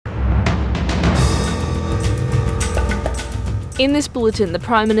In this bulletin, the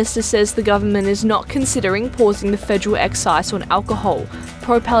Prime Minister says the government is not considering pausing the federal excise on alcohol.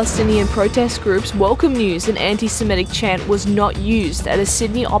 Pro-Palestinian protest groups welcome news an antisemitic chant was not used at a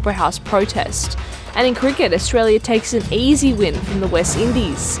Sydney Opera House protest. And in cricket, Australia takes an easy win from the West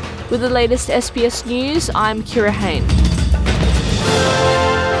Indies. With the latest SBS News, I'm Kira Hain.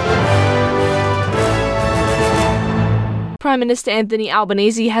 Prime Minister Anthony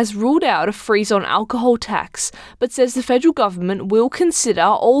Albanese has ruled out a freeze on alcohol tax, but says the federal government will consider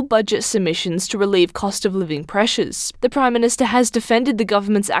all budget submissions to relieve cost of living pressures. The Prime Minister has defended the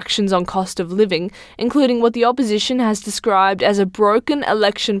government's actions on cost of living, including what the opposition has described as a broken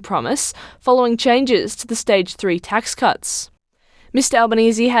election promise following changes to the Stage 3 tax cuts. Mr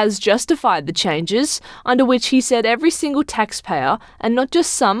Albanese has justified the changes, under which he said every single taxpayer, and not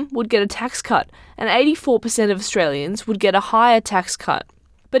just some, would get a tax cut, and 84% of Australians would get a higher tax cut.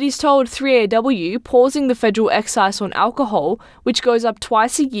 But he's told 3AW pausing the federal excise on alcohol, which goes up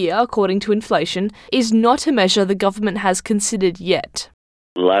twice a year according to inflation, is not a measure the government has considered yet.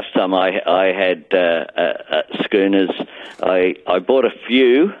 Last time I had schooners, I bought a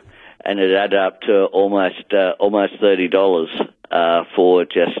few, and it added up to almost $30 for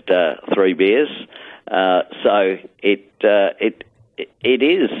just 3 beers. So it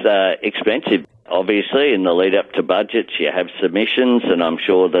is expensive. Obviously, in the lead up to budgets, you have submissions, and I'm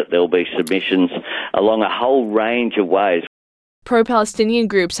sure that there'll be submissions along a whole range of ways. Pro-Palestinian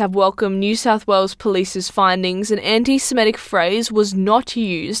groups have welcomed New South Wales Police's findings an anti-Semitic phrase was not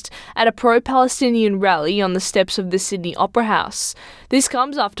used at a pro-Palestinian rally on the steps of the Sydney Opera House. This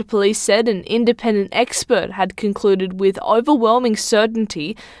comes after police said an independent expert had concluded with overwhelming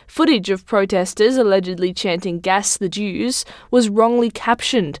certainty footage of protesters allegedly chanting "Gas the Jews" was wrongly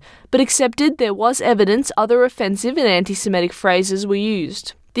captioned, but accepted there was evidence other offensive and anti-Semitic phrases were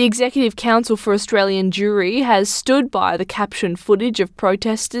used. The Executive Council for Australian Jewry has stood by the captioned footage of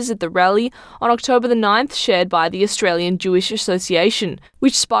protesters at the rally on October the 9th shared by the Australian Jewish Association,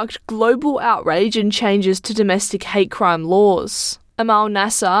 which sparked global outrage and changes to domestic hate crime laws. Amal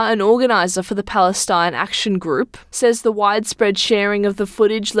Nasser, an organiser for the Palestine Action Group, says the widespread sharing of the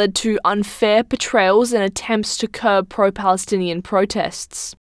footage led to unfair portrayals and attempts to curb pro-Palestinian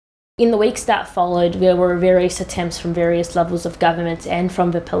protests. In the weeks that followed, there were various attempts from various levels of government and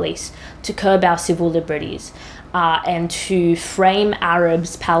from the police to curb our civil liberties and to frame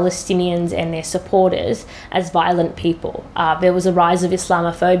Arabs, Palestinians and their supporters as violent people. There was a rise of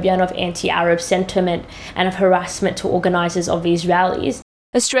Islamophobia and of anti-Arab sentiment and of harassment to organisers of these rallies.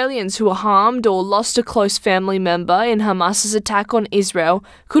 Australians who were harmed or lost a close family member in Hamas's attack on Israel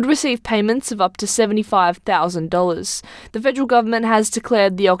could receive payments of up to $75,000. The federal government has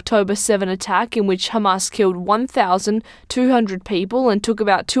declared the October 7 attack, in which Hamas killed 1,200 people and took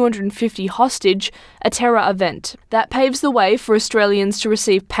about 250 hostage, a terror event. That paves the way for Australians to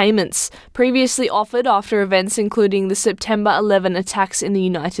receive payments, previously offered after events including the September 11 attacks in the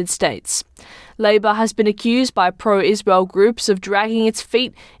United States. Labor has been accused by pro-Israel groups of dragging its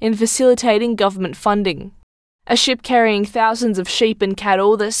feet in facilitating government funding. A ship carrying thousands of sheep and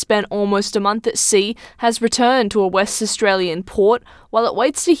cattle that spent almost a month at sea has returned to a West Australian port while it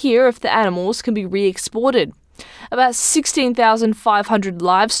waits to hear if the animals can be re-exported. About 16,500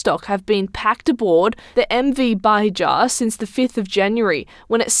 livestock have been packed aboard the MV Bahija since the 5th of January,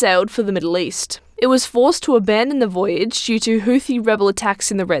 when it sailed for the Middle East. It was forced to abandon the voyage due to Houthi rebel attacks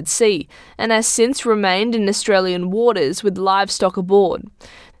in the Red Sea, and has since remained in Australian waters with livestock aboard.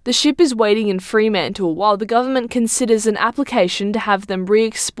 The ship is waiting in Fremantle while the government considers an application to have them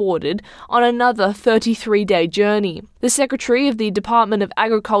re-exported on another 33-day journey. The Secretary of the Department of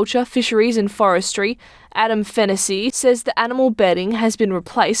Agriculture, Fisheries and Forestry, Adam Fennessy, says the animal bedding has been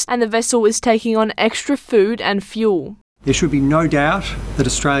replaced and the vessel is taking on extra food and fuel. There should be no doubt that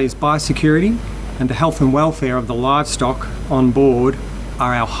Australia's biosecurity and the health and welfare of the livestock on board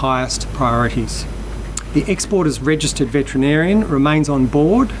are our highest priorities. The exporter's registered veterinarian remains on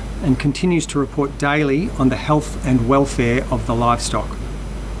board and continues to report daily on the health and welfare of the livestock.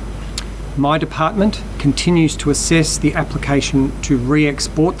 My department continues to assess the application to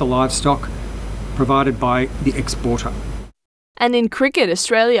re-export the livestock provided by the exporter. And in cricket,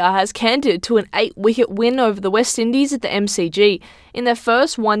 Australia has cantered to an 8-wicket win over the West Indies at the MCG in their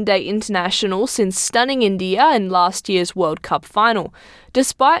first one-day international since stunning India in last year's World Cup final.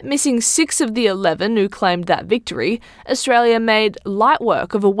 Despite missing 6 of the 11 who claimed that victory, Australia made light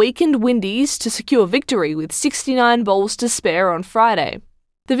work of a weakened Windies to secure victory with 69 balls to spare on Friday.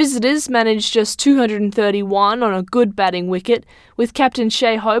 The visitors managed just 231 on a good batting wicket, with captain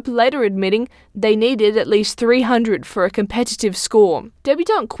Shea Hope later admitting they needed at least 300 for a competitive score.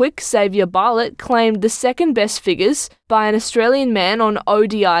 Debutant quick Xavier Bartlett claimed the second best figures by an Australian man on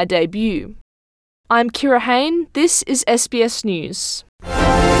ODI debut. I'm Kira Hain, this is SBS News.